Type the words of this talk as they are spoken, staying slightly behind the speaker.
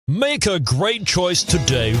Make a great choice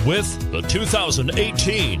today with the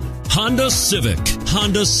 2018 Honda Civic.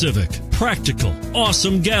 Honda Civic. Practical,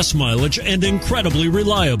 awesome gas mileage, and incredibly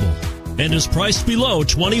reliable. And is priced below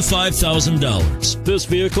 $25,000. This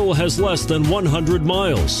vehicle has less than 100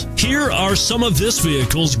 miles. Here are some of this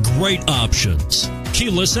vehicle's great options: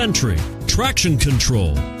 keyless entry, traction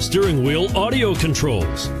control, steering wheel audio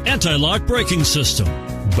controls, anti-lock braking system,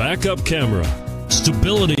 backup camera,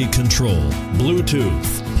 stability control,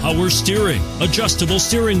 Bluetooth, power steering, adjustable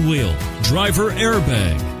steering wheel, driver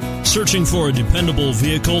airbag. Searching for a dependable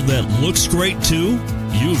vehicle that looks great too?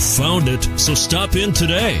 You've found it, so stop in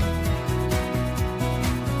today.